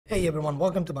Hey everyone,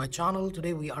 welcome to my channel.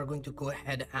 Today we are going to go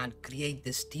ahead and create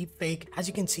this deepfake. As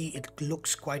you can see, it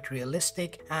looks quite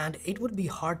realistic and it would be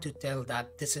hard to tell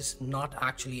that this is not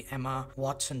actually Emma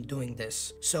Watson doing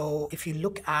this. So if you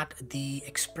look at the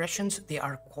expressions, they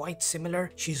are quite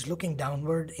similar. She's looking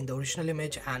downward in the original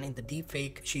image, and in the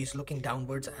deepfake, she's looking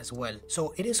downwards as well.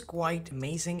 So it is quite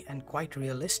amazing and quite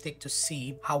realistic to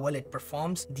see how well it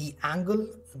performs. The angle,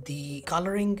 the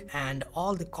coloring, and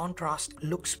all the contrast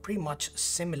looks pretty much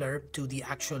similar to the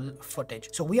actual footage.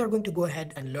 So we are going to go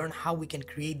ahead and learn how we can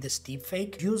create this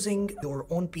deepfake using your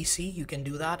own PC. You can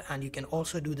do that, and you can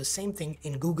also do the same thing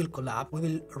in Google Colab. We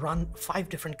will run 5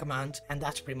 different commands, and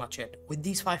that's pretty much it. With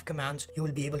these 5 commands, you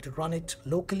will be able to run it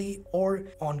locally or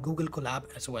on Google Colab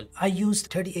as well. I used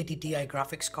 3080 Ti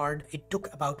graphics card. It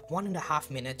took about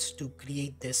 1.5 minutes to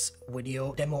create this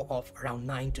video demo of around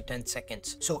 9 to 10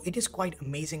 seconds. So it is quite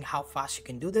amazing how fast you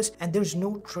can do this, and there's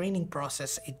no training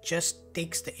process. It just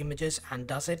takes the images and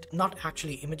does it. Not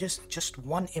actually images, just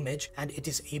one image, and it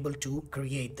is able to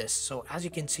create this. So as you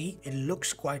can see, it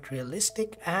looks quite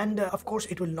realistic, and of course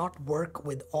it will not work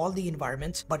with all the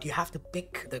environments, but you have to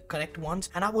pick the correct ones,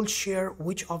 and I will share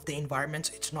which of the environments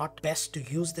it's not best to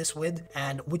use this with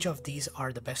and which of these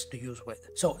are the best to use with.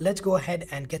 So let's go ahead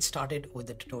and get started with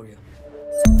the tutorial.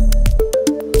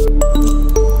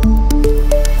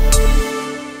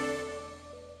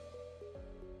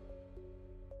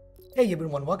 Hey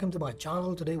everyone, welcome to my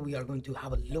channel. Today we are going to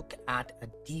have a look at a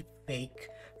deepfake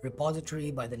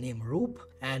repository by the name Roop,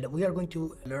 and we are going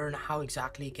to learn how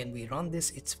exactly can we run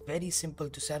this. It's very simple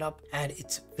to set up, and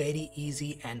it's very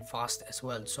easy and fast as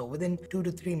well. So within 2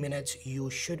 to 3 minutes you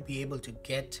should be able to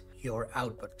get your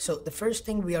output. So the first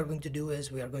thing we are going to do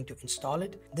is we are going to install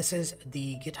it. This is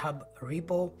the GitHub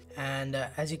repo, and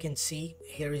as you can see,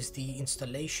 here is the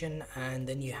installation, and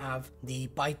then you have the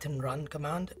Python run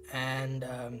command and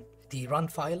the run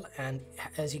file, and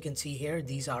as you can see here,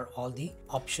 these are all the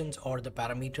options or the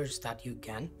parameters that you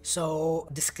can. So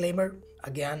disclaimer,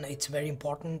 again, it's very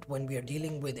important when we are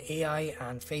dealing with AI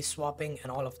and face swapping and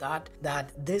all of that,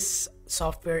 that this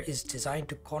software is designed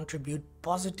to contribute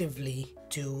positively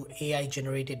to AI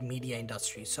generated media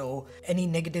industry. So any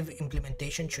negative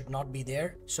implementation should not be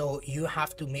there. So you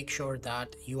have to make sure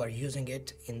that you are using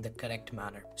it in the correct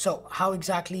manner. So how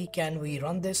exactly can we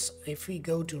run this? If we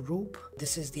go to Roop,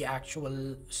 this is the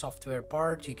actual software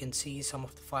part. You can see some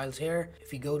of the files here.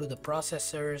 If we go to the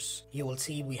processors, you will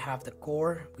see we have the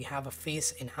core, we have a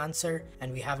face enhancer,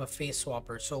 and we have a face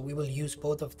swapper. So we will use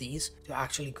both of these to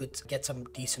actually get some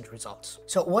decent results.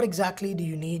 So what exactly do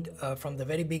you need from the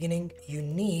very beginning? You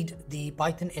need the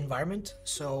Python environment.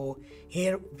 So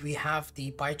here we have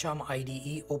the PyCharm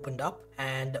IDE opened up,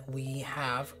 and we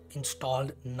have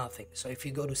installed nothing. So if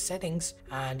you go to settings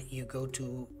and you go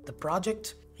to the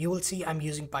project, you will see I'm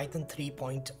using Python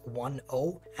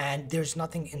 3.10 and there's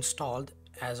nothing installed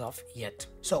as of yet.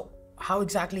 So how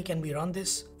exactly can we run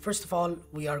this? First of all,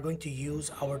 we are going to use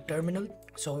our terminal.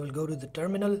 So we'll go to the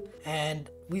terminal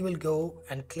and we will go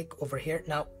and click over here.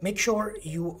 Now make sure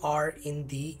you are in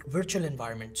the virtual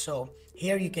environment. So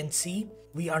here you can see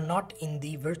we are not in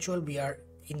the virtual, we are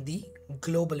in the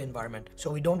global environment. So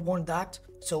we don't want that.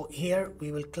 So here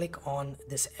we will click on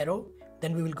this arrow.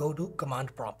 Then we will go to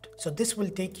command prompt. So this will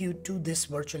take you to this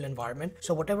virtual environment.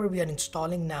 So whatever we are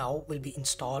installing now will be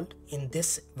installed in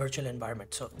this virtual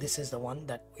environment. So this is the one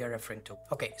that we are referring to.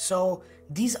 Okay, so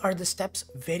these are the steps,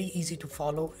 very easy to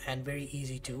follow and very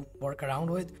easy to work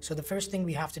around with. So the first thing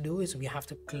we have to do is we have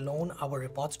to clone our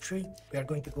repository. We are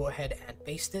going to go ahead and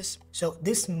paste this. So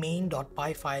this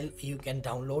main.py file you can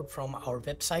download from our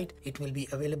website. It will be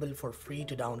available for free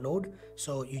to download.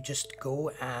 So you just go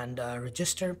and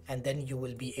register, and then you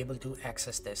will be able to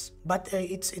access this. But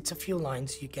it's a few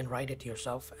lines, you can write it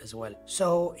yourself as well.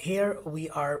 So here we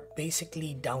are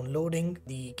basically downloading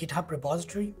the GitHub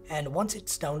repository, and once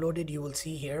it's downloaded, you will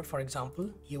see here, for example,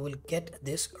 you will get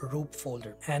this Roop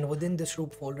folder, and within this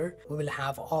Roop folder we will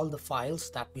have all the files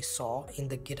that we saw in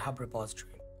the GitHub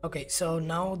repository. Okay, so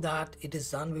now that it is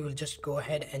done, we will just go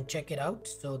ahead and check it out.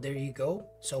 So there you go.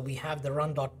 So we have the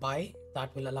run.py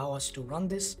that will allow us to run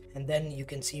this, and then you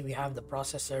can see we have the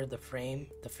processor, the frame,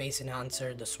 the face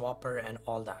enhancer, the swapper, and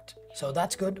all that. So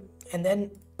that's good. And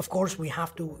then of course we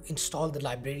have to install the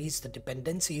libraries, the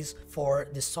dependencies for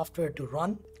this software to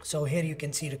run. So here you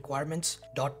can see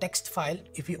requirements.txt file.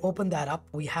 If you open that up,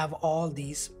 we have all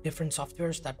these different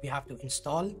softwares that we have to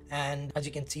install, and as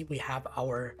you can see we have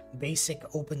our basic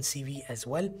OpenCV as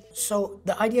well. So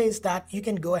the idea is that you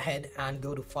can go ahead and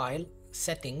go to file,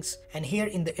 settings, and here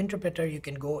in the interpreter you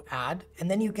can go add, and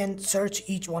then you can search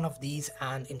each one of these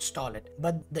and install it.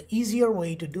 But the easier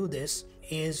way to do this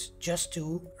is just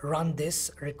to run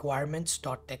this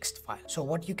requirements.txt file. So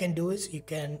what you can do is you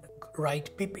can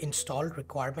write pip install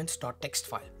requirements.txt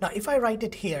file. Now if I write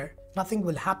it here, nothing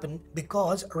will happen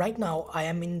because right now I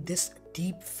am in this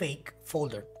deep fake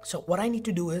folder. So what I need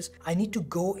to do is I need to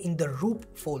go in the root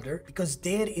folder because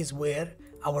there is where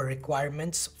our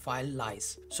requirements file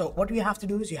lies. So what we have to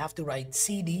do is you have to write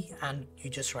cd and you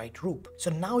just write root. So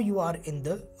now you are in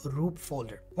the root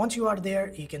folder. Once you are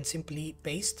there, you can simply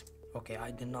paste. Okay,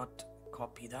 I did not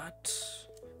copy that.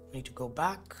 I need to go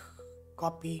back,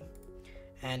 copy,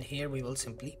 and here we will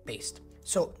simply paste.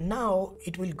 So now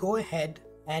it will go ahead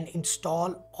and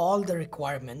install all the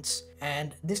requirements,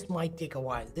 and this might take a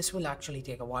while. This will actually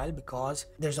take a while because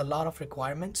there's a lot of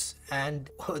requirements, and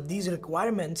these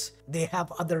requirements, they have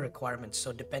other requirements.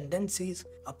 So dependencies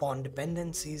upon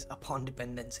dependencies upon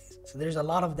dependencies. So there's a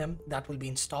lot of them that will be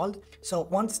installed. So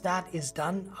once that is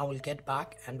done, I will get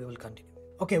back and we will continue.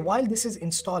 Okay, while this is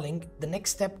installing, the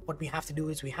next step, what we have to do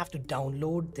is we have to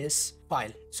download this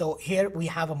file. So here we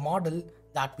have a model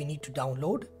that we need to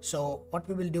download. So what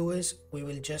we will do is we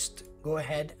will just go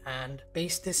ahead and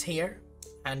paste this here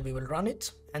and we will run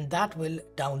it, and that will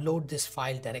download this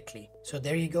file directly. So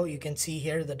there you go. You can see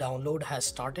here the download has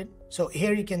started. So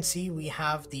here you can see we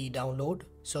have the download.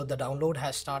 So the download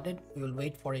has started. We will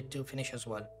wait for it to finish as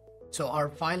well. So our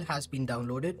file has been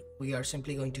downloaded. We are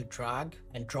simply going to drag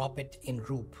and drop it in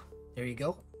root. There you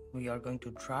go. We are going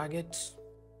to drag it.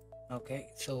 Okay,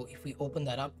 so if we open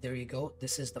that up, there you go.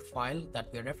 This is the file that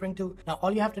we're referring to. Now,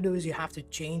 all you have to do is you have to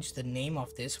change the name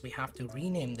of this. We have to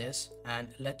rename this, and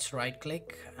let's right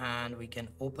click and we can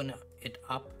open it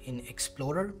up in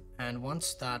Explorer. And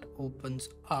once that opens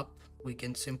up, we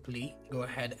can simply go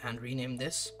ahead and rename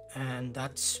this, and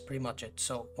that's pretty much it.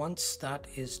 So once that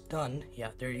is done,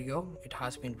 yeah, there you go. It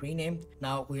has been renamed.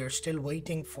 Now we are still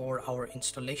waiting for our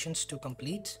installations to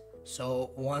complete.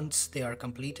 So once they are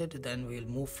completed, then we'll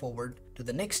move forward to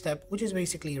the next step, which is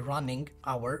basically running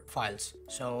our files.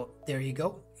 So there you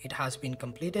go. It has been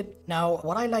completed. Now,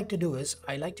 what I like to do is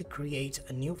I like to create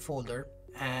a new folder,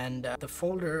 and the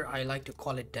folder, I like to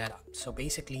call it data. So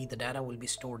basically the data will be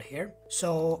stored here.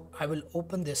 So I will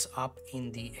open this up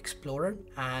in the Explorer,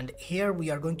 and here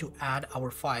we are going to add our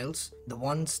files, the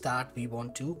ones that we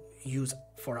want to use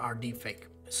for our deepfake.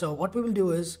 So what we will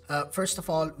do is, first of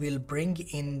all, we'll bring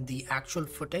in the actual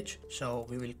footage. So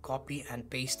we will copy and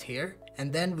paste here,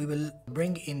 and then we will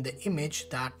bring in the image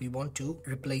that we want to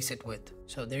replace it with.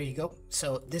 So there you go.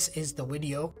 So this is the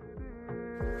video.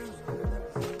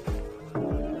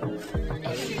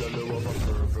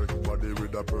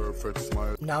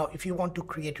 Now, if you want to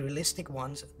create realistic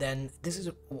ones, then this is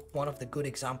one of the good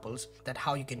examples that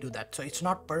how you can do that. So it's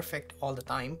not perfect all the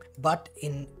time, but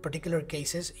in particular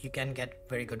cases, you can get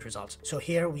very good results. So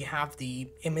here we have the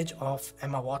image of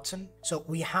Emma Watson. So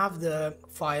we have the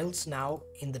files now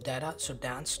in the data. So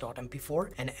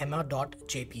dance.mp4 and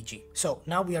emma.jpg. So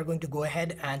now we are going to go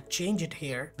ahead and change it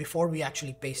here before we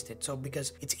actually paste it. So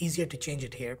because it's easier to change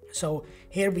it here. So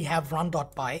here we have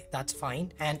run.py, that's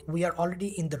fine. And we are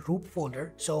already in the root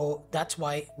folder, so that's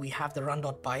why we have the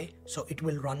run.py, so it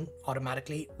will run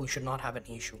automatically. We should not have an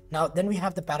issue. Now then we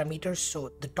have the parameters.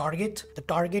 So the target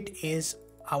is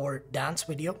our dance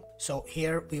video. So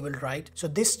here we will write, so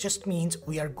this just means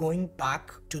we are going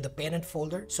back to the parent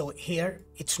folder. So here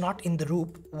it's not in the root.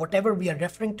 Whatever we are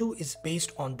referring to is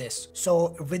based on this.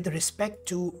 So with respect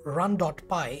to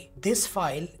run.py, this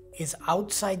file is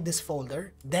outside this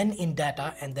folder, then in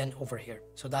data, and then over here.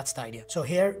 So that's the idea. So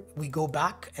here we go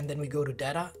back and then we go to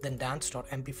data, then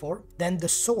dance.mp4. Then the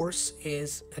source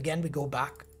is, again, we go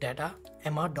back, data,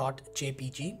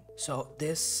 emma.jpg. So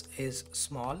this is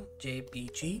small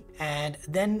jpg, and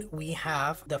then we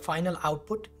have the final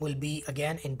output will be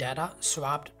again in data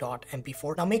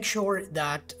swapped.mp4. Now make sure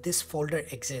that this folder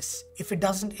exists. If it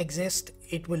doesn't exist,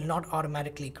 it will not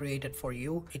automatically create it for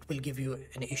you. It will give you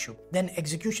an issue. Then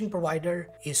execution provider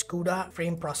is CUDA,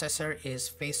 frame processor is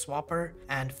face swapper,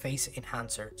 and face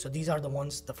enhancer. So these are the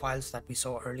ones, the files that we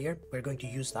saw earlier. We're going to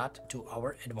use that to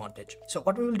our advantage. So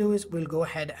what we will do is we'll go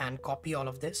ahead and copy all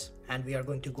of this, and we are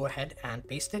going to go ahead and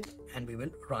paste it, and we will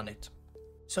run it.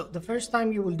 So the first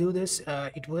time you will do this,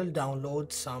 it will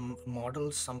download some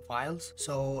models, some files.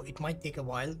 So it might take a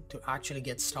while to actually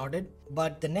get started.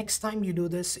 But the next time you do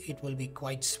this, it will be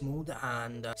quite smooth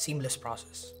and seamless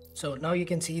process. So now you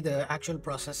can see the actual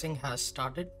processing has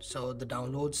started. So the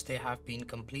downloads, they have been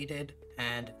completed.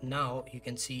 And now you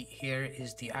can see here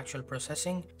is the actual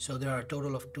processing. So there are a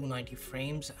total of 290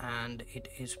 frames and it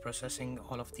is processing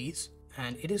all of these.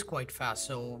 and it is quite fast.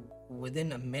 So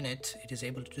within a minute it is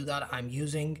able to do that. I'm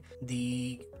using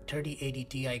the 3080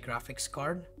 Ti graphics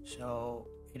card, so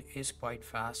it is quite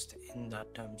fast in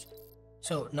that terms.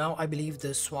 So now I believe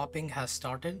the swapping has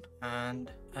started,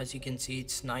 and as you can see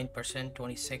it's 9%,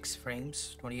 26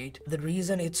 frames, 28. The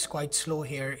reason it's quite slow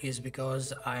here is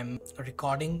because I'm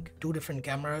recording two different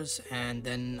cameras, and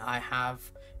then I have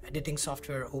editing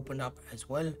software open up as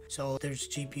well, so there's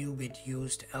GPU being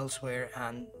used elsewhere,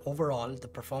 and overall the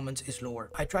performance is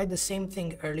lower. I tried the same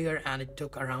thing earlier and it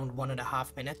took around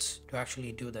 1.5 minutes to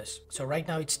actually do this. So right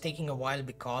now it's taking a while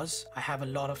because I have a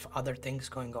lot of other things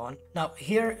going on. Now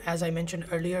here, as I mentioned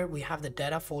earlier, we have the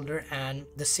data folder, and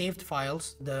the saved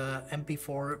files, the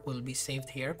MP4 will be saved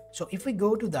here. So if we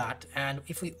go to that and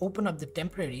if we open up the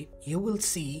temporary, you will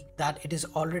see that it is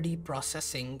already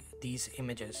processing these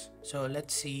images. So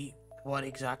let's see what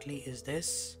exactly is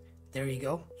this. There you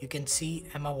go. You can see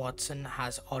Emma Watson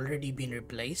has already been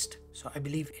replaced. So I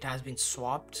believe it has been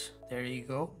swapped. There you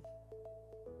go.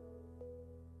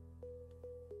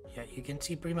 Yeah, you can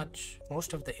see pretty much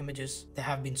most of the images, they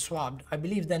have been swapped. I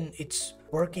believe then it's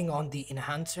working on the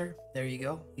enhancer. There you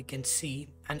go. You can see,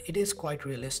 and it is quite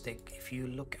realistic. If you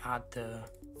look at the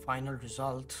final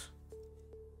result.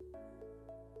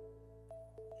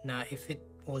 Now, if it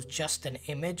was just an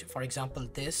image, for example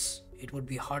this, it would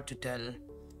be hard to tell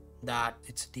that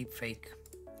it's a deep fake.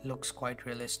 Looks quite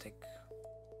realistic.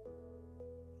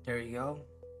 There you go.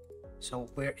 So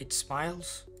where it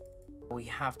smiles, we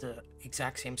have the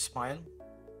exact same smile.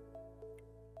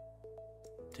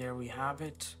 There we have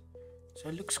it. So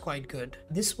it looks quite good.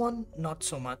 This one not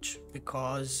so much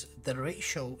because the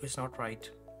ratio is not right.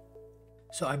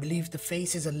 So I believe the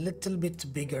face is a little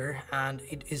bit bigger and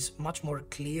it is much more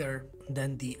clear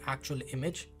than the actual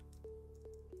image.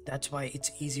 That's why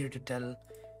it's easier to tell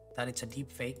that it's a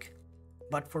deep fake.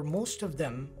 But for most of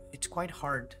them, it's quite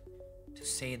hard to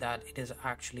say that it is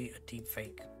actually a deep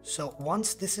fake. So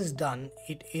once this is done,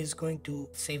 it is going to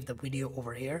save the video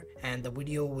over here, and the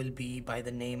video will be by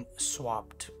the name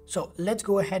swapped. So let's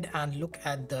go ahead and look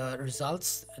at the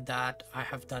results that I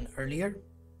have done earlier.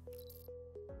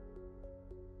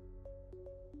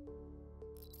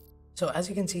 So as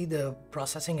you can see, the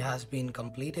processing has been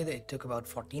completed. It took about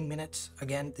 14 minutes.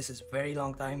 Again, this is a very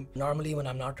long time. Normally when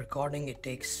I'm not recording, it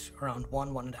takes around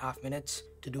 1.5 minutes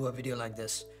to do a video like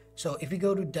this. So if we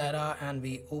go to data and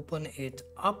we open it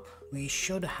up, we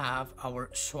should have our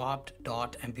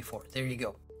swapped.mp4. There you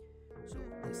go. So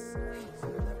this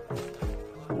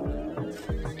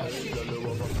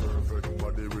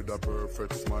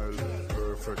perfect smile,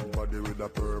 perfect body with a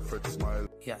perfect smile.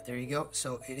 Yeah, there you go.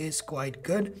 So it is quite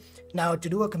good. Now to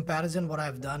do a comparison, what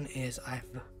I've done is I've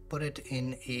put it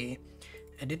in a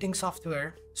editing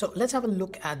software. So let's have a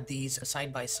look at these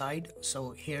side by side.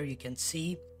 So here you can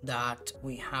see that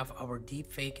we have our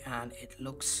deepfake and it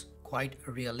looks quite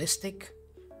realistic.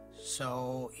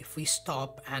 So if we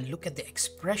stop and look at the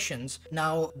expressions,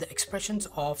 now the expressions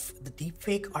of the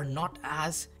deepfake are not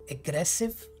as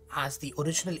aggressive as the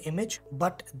original image,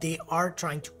 but they are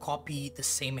trying to copy the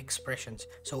same expressions.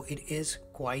 So it is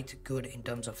quite good in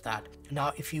terms of that.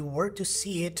 Now, if you were to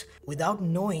see it without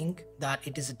knowing that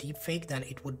it is a deep fake, then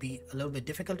it would be a little bit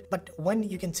difficult. But when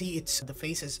you can see the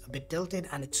face is a bit tilted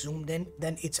and it's zoomed in,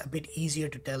 then it's a bit easier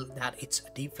to tell that it's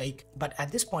a deep fake. But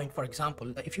at this point, for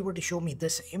example, if you were to show me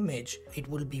this image, it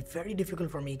will be very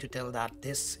difficult for me to tell that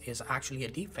this is actually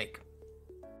a deep fake.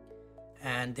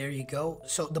 And there you go.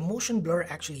 So the motion blur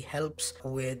actually helps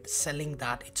with selling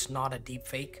that it's not a deep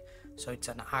fake. So it's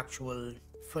an actual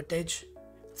footage.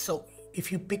 So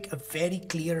if you pick a very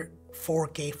clear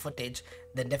 4K footage,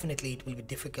 then definitely it will be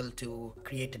difficult to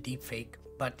create a deep fake.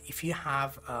 But if you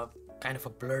have a kind of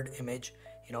a blurred image,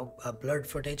 a blurred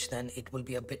footage, then it will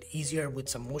be a bit easier with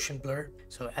some motion blur.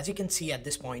 So as you can see at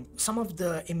this point, some of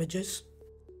the images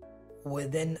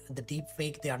within the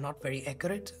deepfake, they are not very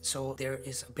accurate, so there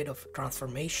is a bit of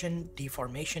transformation,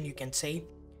 deformation you can say,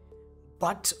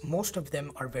 but most of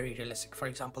them are very realistic. For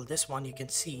example, this one, you can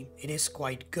see it is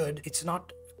quite good. It's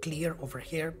not clear over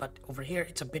here, but over here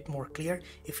it's a bit more clear.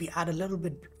 If we add a little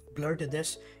bit blur to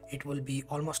this, it will be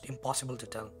almost impossible to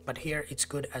tell, but here it's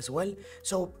good as well.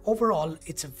 So overall,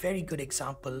 it's a very good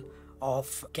example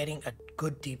of getting a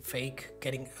good deepfake,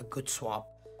 getting a good swap.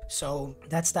 So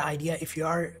that's the idea. If you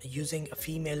are using a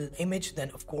female image,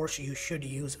 then of course you should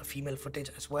use a female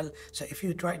footage as well. So if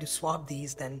you try to swap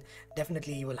these, then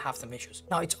definitely you will have some issues.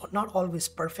 Now it's not always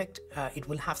perfect. It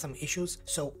will have some issues.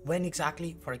 So when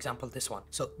exactly, for example, this one.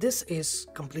 So this is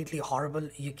completely horrible.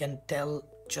 You can tell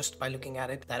just by looking at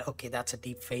it that, okay, that's a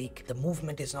deep fake. The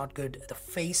movement is not good. The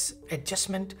face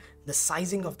adjustment, the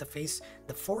sizing of the face,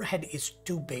 the forehead is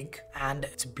too big and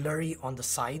it's blurry on the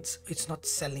sides. It's not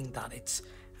selling that it's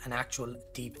an actual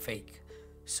deep fake.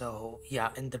 So yeah,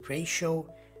 and the ratio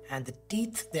and the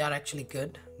teeth, they are actually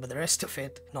good, but the rest of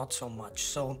it, not so much.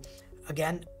 So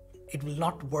again, it will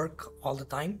not work all the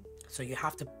time. So you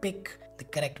have to pick the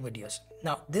correct videos.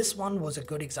 Now, this one was a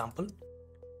good example,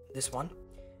 this one,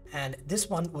 and this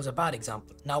one was a bad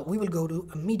example. Now we will go to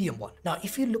a medium one. Now,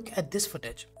 if you look at this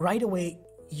footage, right away,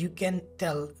 you can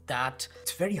tell that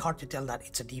it's very hard to tell that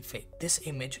it's a deepfake. This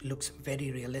image looks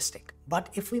very realistic. But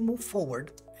if we move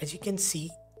forward, as you can see,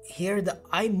 here the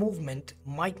eye movement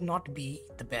might not be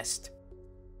the best.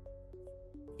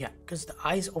 Yeah, because the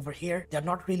eyes over here, they're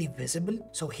not really visible.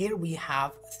 So here we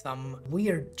have some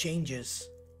weird changes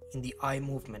in the eye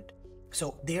movement.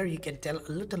 So there you can tell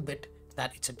a little bit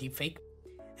that it's a deepfake.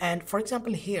 And for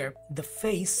example, here, the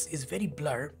face is very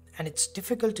blurred and it's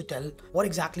difficult to tell what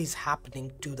exactly is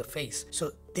happening to the face.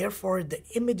 So therefore, the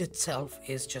image itself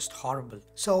is just horrible.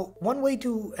 So one way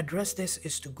to address this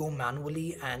is to go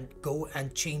manually and go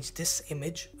and change this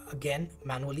image again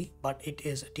manually, but it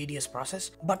is a tedious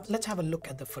process. But let's have a look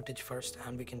at the footage first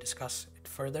and we can discuss it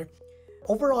further.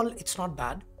 Overall, it's not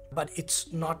bad, but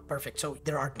it's not perfect. So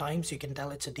there are times you can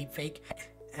tell it's a deepfake,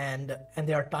 and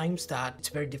there are times that it's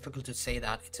very difficult to say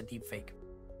that it's a deepfake.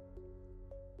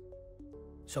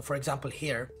 So for example,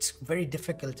 here, it's very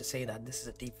difficult to say that this is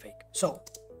a deepfake. So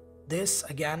this,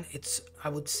 again, I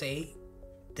would say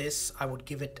this, I would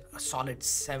give it a solid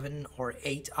 7 or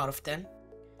 8 out of 10.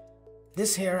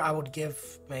 This here, I would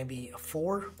give maybe a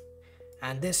 4.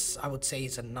 And this, I would say,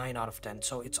 is a 9 out of 10.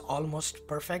 So it's almost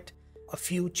perfect. A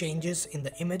few changes in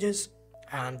the images,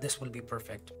 and this will be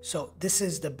perfect. So this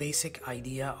is the basic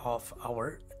idea of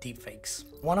our deepfakes.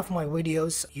 One of my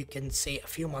videos, you can say a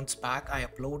few months back, I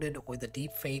uploaded with a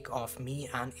deepfake of me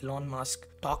and Elon Musk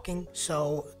talking.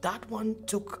 So that one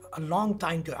took a long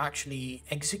time to actually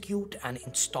execute and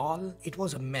install. It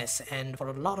was a mess, and for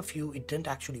a lot of you, it didn't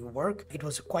actually work. It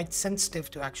was quite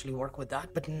sensitive to actually work with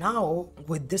that. But now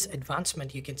with this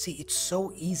advancement, you can see it's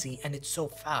so easy and it's so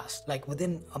fast. Like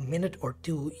within a minute or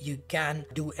two, you can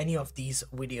do any of these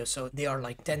videos. So they are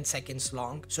like 10 seconds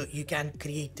long. So you can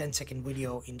create 10-second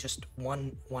video in just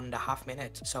 1.5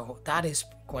 minutes. So that is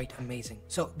quite amazing.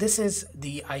 So this is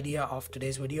the idea of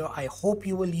today's video. I hope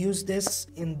you will use this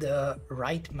in the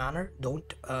right manner.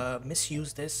 Don't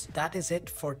misuse this. That is it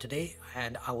for today,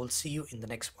 and I will see you in the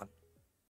next one.